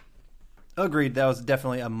 Agreed. That was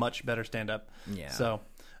definitely a much better stand-up. Yeah. So,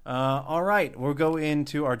 All right, we'll go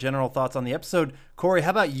into our general thoughts on the episode. Corey, how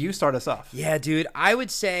about you start us off? Yeah, dude, I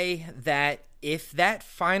would say that if that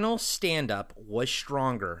final stand-up was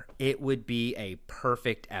stronger, it would be a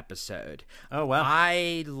perfect episode. Oh, wow.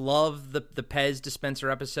 I love the Pez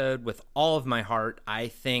dispenser episode with all of my heart. I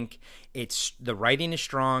think the writing is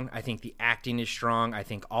strong. I think the acting is strong. I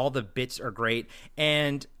think all the bits are great.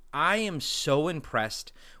 And I am so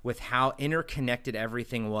impressed with how interconnected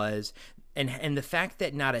everything was. And the fact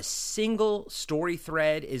that not a single story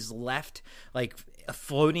thread is left like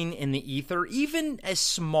floating in the ether, even as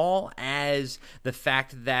small as the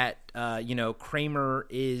fact that Kramer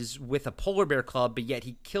is with a polar bear club, but yet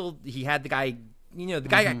he had the guy. The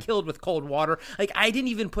guy got killed with cold water. Like, I didn't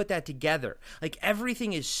even put that together. Like,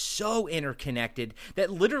 everything is so interconnected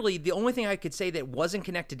that literally the only thing I could say that wasn't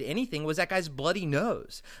connected to anything was that guy's bloody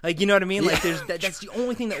nose. Like, you know what I mean? Like, that's the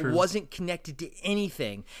only thing that wasn't connected to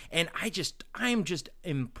anything. And I'm just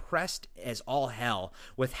impressed as all hell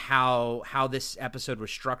with how this episode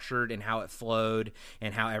was structured and how it flowed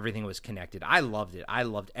and how everything was connected. I loved it. I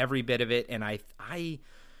loved every bit of it. And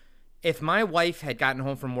if my wife had gotten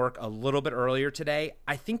home from work a little bit earlier today,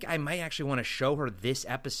 I think I might actually want to show her this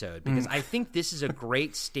episode because I think this is a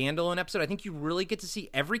great standalone episode. I think you really get to see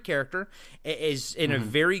every character is in a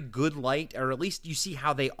very good light, or at least you see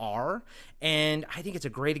how they are. And I think it's a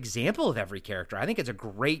great example of every character. I think it's a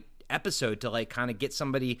great episode to like kind of get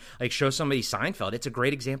somebody, like show somebody Seinfeld. It's a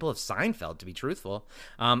great example of Seinfeld, to be truthful.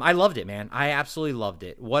 I loved it, man. I absolutely loved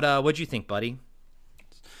it. What'd you think, buddy?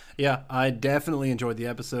 Yeah, I definitely enjoyed the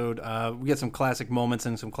episode. We get some classic moments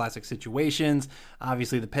and some classic situations.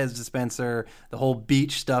 Obviously, the Pez dispenser, the whole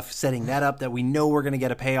beach stuff, setting that up that we know we're going to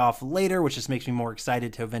get a payoff later, which just makes me more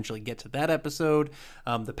excited to eventually get to that episode.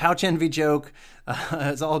 The pouch envy joke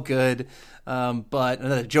is all good, but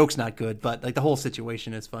the joke's not good, but like the whole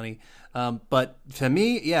situation is funny. But to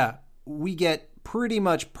me, yeah, we get pretty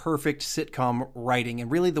much perfect sitcom writing,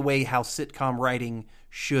 and really the way how sitcom writing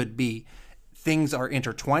should be. Things are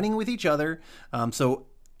intertwining with each other, so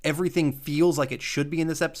everything feels like it should be in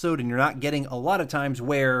this episode, and you're not getting a lot of times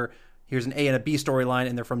where here's an A and a B storyline,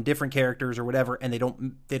 and they're from different characters or whatever, and they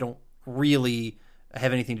don't really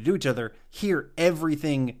have anything to do with each other. Here,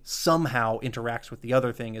 everything somehow interacts with the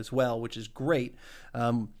other thing as well, which is great.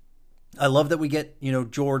 I love that we get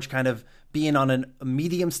George kind of being on a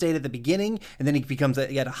medium state at the beginning, and then he becomes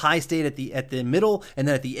at a high state at the middle, and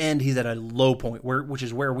then at the end he's at a low point, which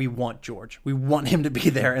is where we want George. We want him to be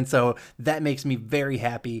there, and so that makes me very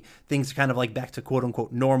happy. Things kind of like back to quote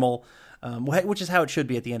unquote normal, which is how it should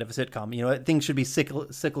be at the end of a sitcom. Things should be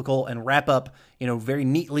cyclical and wrap up very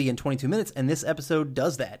neatly in 22 minutes, and this episode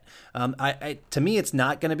does that. To me, it's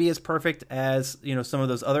not going to be as perfect as some of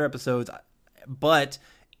those other episodes, but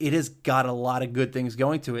it has got a lot of good things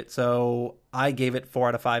going to it, so I gave it 4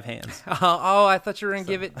 out of 5 hands. Oh, I thought you were going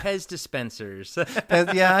to give it Pez dispensers.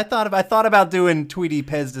 Yeah, I thought about doing Tweety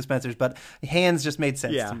Pez dispensers, but hands just made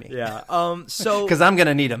sense to me. Yeah. So because I'm going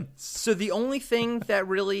to need them. So the only thing that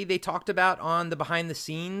really they talked about on the behind the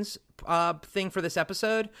scenes thing for this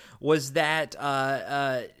episode was that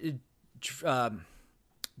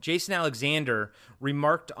Jason Alexander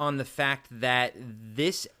remarked on the fact that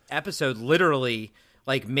this episode literally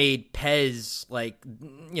like made Pez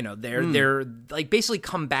they're like basically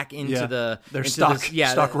come back into their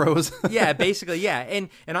stock rose. Yeah, basically, yeah. And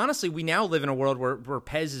honestly, we now live in a world where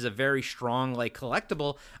Pez is a very strong like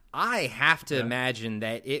collectible. I have to imagine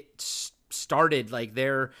that it started like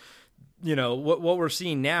their what we're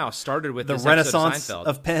seeing now started with the this Renaissance episode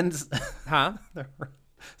of pens. Huh?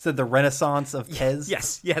 Said the Renaissance of Pez.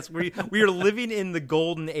 Yes. We are living in the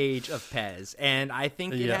golden age of Pez, and I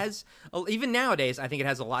think it has, even nowadays, I think it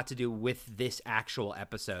has a lot to do with this actual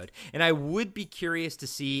episode. And I would be curious to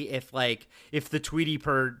see if the Tweety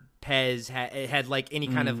Bird Pez had like any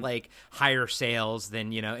kind of like higher sales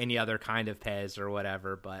than any other kind of Pez or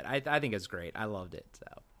whatever. But I think it's great. I loved it.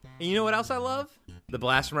 So, and you know what else I love? The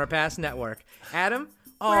Blast from Our Past Network. Adam.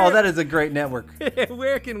 That is a great network.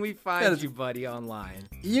 Where can we find you, buddy, online?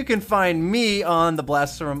 You can find me on the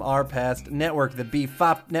Blast from Our Past Network, the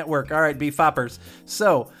BFOP Network. All right, BFOPers.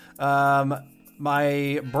 So,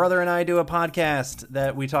 my brother and I do a podcast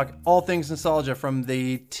that we talk all things nostalgia from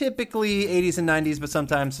the typically 80s and 90s, but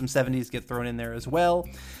sometimes some 70s get thrown in there as well.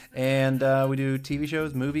 And we do TV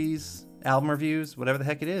shows, movies, album reviews, whatever the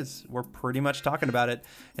heck it is. We're pretty much talking about it,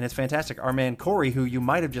 and it's fantastic. Our man Corey, who you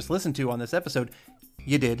might have just listened to on this episode,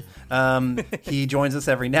 you did. He joins us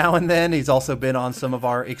every now and then. He's also been on some of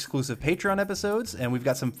our exclusive Patreon episodes, and we've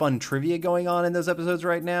got some fun trivia going on in those episodes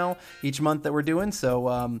right now, each month that we're doing. So,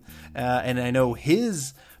 and I know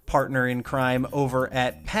his partner in crime over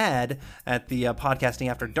at PAD at the Podcasting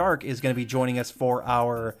After Dark, is going to be joining us for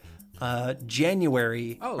our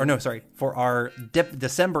January, for our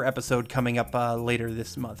December episode coming up later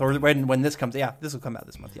this month, or when this comes. Yeah, this will come out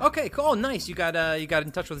this month. Yeah. Okay, cool, nice. You got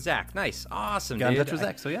in touch with Zach. Nice, awesome. Got in dude. touch with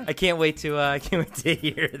Zach. So yeah, I can't wait to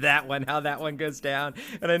hear that one, how that one goes down.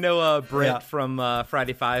 And I know Brent from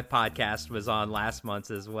Friday 5 podcast was on last month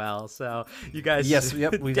as well. So you guys,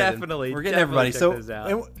 we definitely we're getting everybody. Check So. those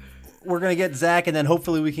out. We're going to get Zach, and then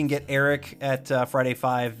hopefully we can get Eric at Friday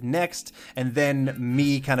 5 next, and then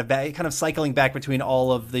me kind of cycling back between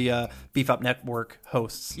all of the Beef Up Network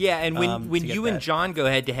hosts. Yeah, and when you and John go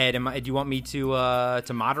head-to-head, do you want me to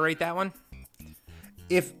moderate that one?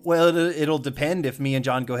 It'll depend if me and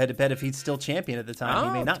John go head-to-head. If he's still champion at the time,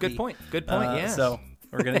 he may not good be. Point. Good point, yeah. So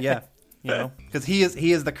we're going to, because he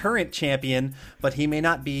is the current champion, but he may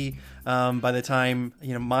not be by the time,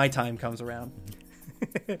 my time comes around.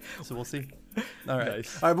 So we'll see. All right.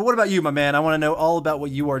 Nice. All right, but what about you, my man? I want to know all about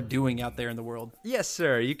what you are doing out there in the world. Yes,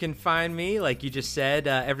 sir. You can find me, like you just said,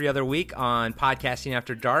 every other week on Podcasting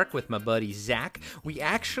After Dark with my buddy Zach. We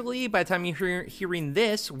actually, by the time you're hearing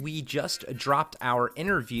this, we just dropped our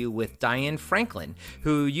interview with Diane Franklin,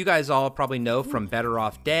 who you guys all probably know from Better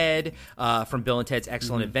Off Dead, from Bill and Ted's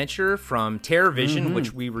Excellent Adventure, from Terror Vision,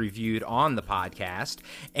 which we reviewed on the podcast.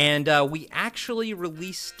 And we actually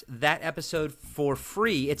released that episode for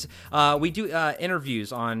free. It's we do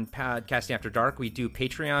interviews on Podcasting After Dark. We do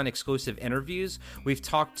Patreon exclusive interviews. We've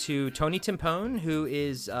talked to Tony Timpone, who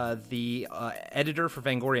is the editor for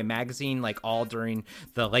Fangoria magazine, like all during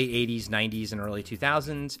the late 80s, 90s, and early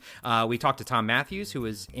 2000s. We talked to Tom Matthews, who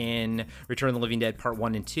was in Return of the Living Dead Part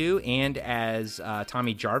 1 and 2, and as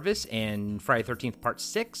Tommy Jarvis in Friday 13th Part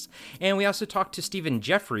 6. And we also talked to Stephen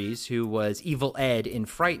Jeffries, who was Evil Ed in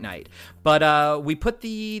Fright Night. But we put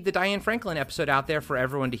the Diane Franklin episode out there for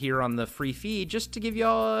everyone to hear on the free feed, just to give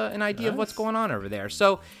y'all an idea of what's going on over there.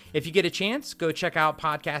 So if you get a chance, go check out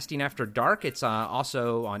Podcasting After Dark. It's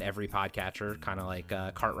also on every podcatcher, kind of like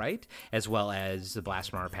Cartwright, as well as the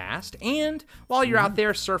Blast from Our Past. And while you're out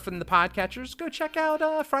there surfing the podcatchers, go check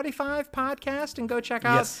out Friday 5 podcast, and go check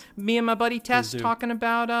out me and my buddy Tess talking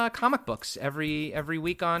about comic books every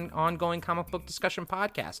week on Ongoing Comic Book Discussion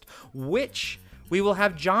Podcast, which we will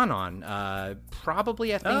have John on,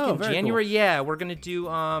 probably, I think, in January. Cool. Yeah, we're going to do,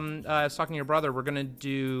 I was talking to your brother, we're going to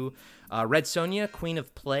do Red Sonja, Queen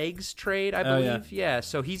of Plagues trade, I believe. Yeah,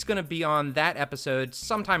 so he's going to be on that episode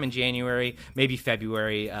sometime in January, maybe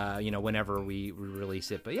February, whenever we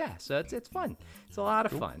release it. But yeah, so it's fun. It's a lot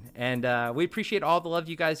of fun. And we appreciate all the love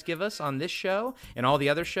you guys give us on this show and all the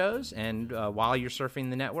other shows. And while you're surfing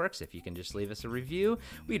the networks, if you can just leave us a review,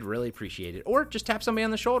 we'd really appreciate it. Or just tap somebody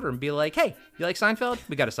on the shoulder and be like, hey, you like Seinfeld?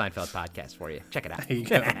 We got a Seinfeld podcast for you. Check it out. There you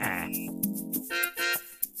go.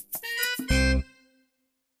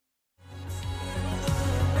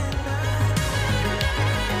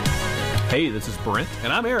 Hey, this is Brent.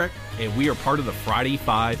 And I'm Eric. And we are part of the Friday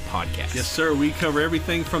 5 podcast. Yes, sir. We cover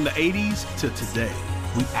everything from the 80s to today.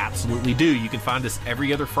 We absolutely do. You can find us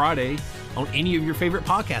every other Friday on any of your favorite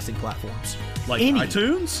podcasting platforms. Like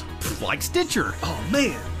iTunes? Like Stitcher. Oh,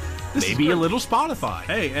 man. Maybe a little Spotify.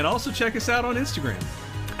 Hey, and also check us out on Instagram.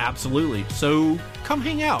 Absolutely. So come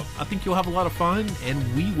hang out. I think you'll have a lot of fun,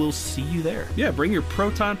 and we will see you there. Yeah, bring your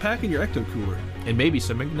Proton Pack and your Ecto Cooler. And maybe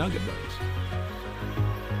some McNugget Buddies.